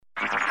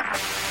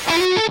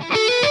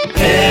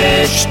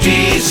HD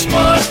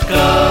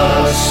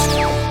Smartcast.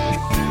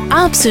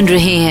 आप सुन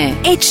रहे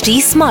हैं HD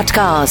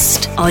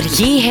Smartcast और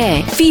ये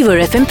है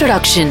फीवर FM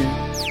प्रोडक्शन।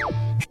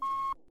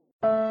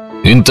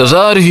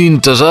 इंतजार ही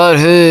इंतजार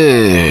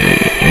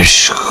है,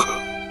 इश्क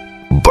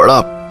बड़ा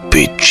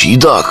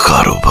पेचीदा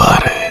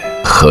कारोबार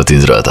है।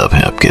 खातिज रात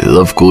हैं आपके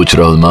लव कोच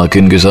राहुल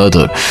माकिन के साथ,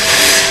 और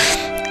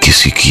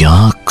किसी की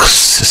आंख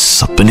से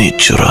सपने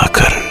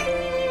चुराकर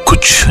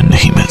कुछ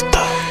नहीं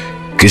मिलता,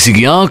 किसी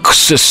की आंख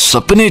से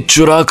सपने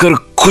चुराकर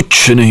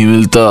कुछ नहीं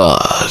मिलता,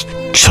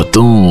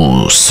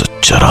 छतों से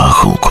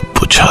चरागों को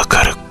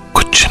बुझाकर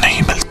कुछ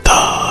नहीं मिलता।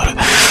 और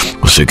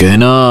उसे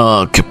कहना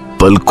कि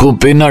पलकों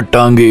पे ना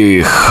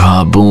टांगे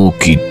ख्वाबों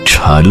की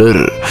झालर,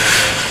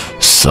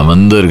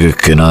 समंदर के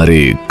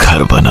किनारे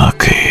घर बना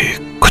के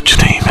कुछ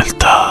नहीं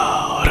मिलता।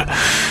 और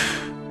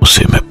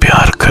उसे मैं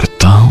प्यार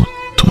करता हूं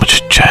तो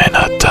मुझे चैन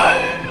आता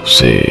है,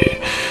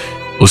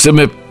 उसे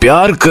मैं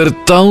प्यार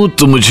करता हूं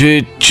तो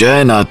मुझे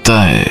चैन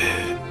आता है।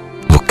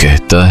 वो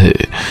कहता है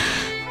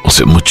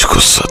उसे मुझको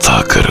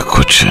सताकर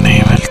कुछ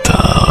नहीं मिलता,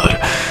 और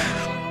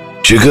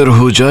जिगर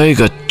हो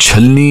जाएगा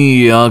छलनी,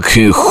 ये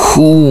आंखें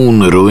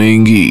खून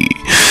रोएंगी,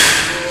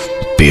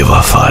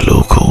 बेवफा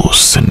लोगों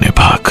उससे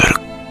निभाकर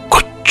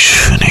कुछ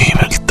नहीं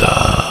मिलता,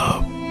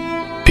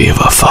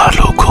 बेवफा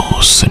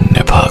लोगों से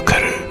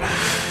निभाकर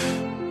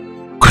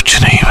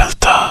कुछ नहीं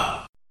मिलता।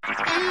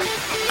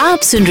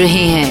 आप सुन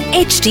रहे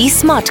हैं HD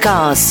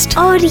Smartcast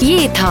और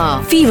ये था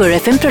fever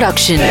FM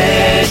production.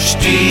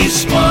 HD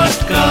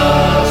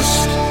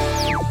Smartcast.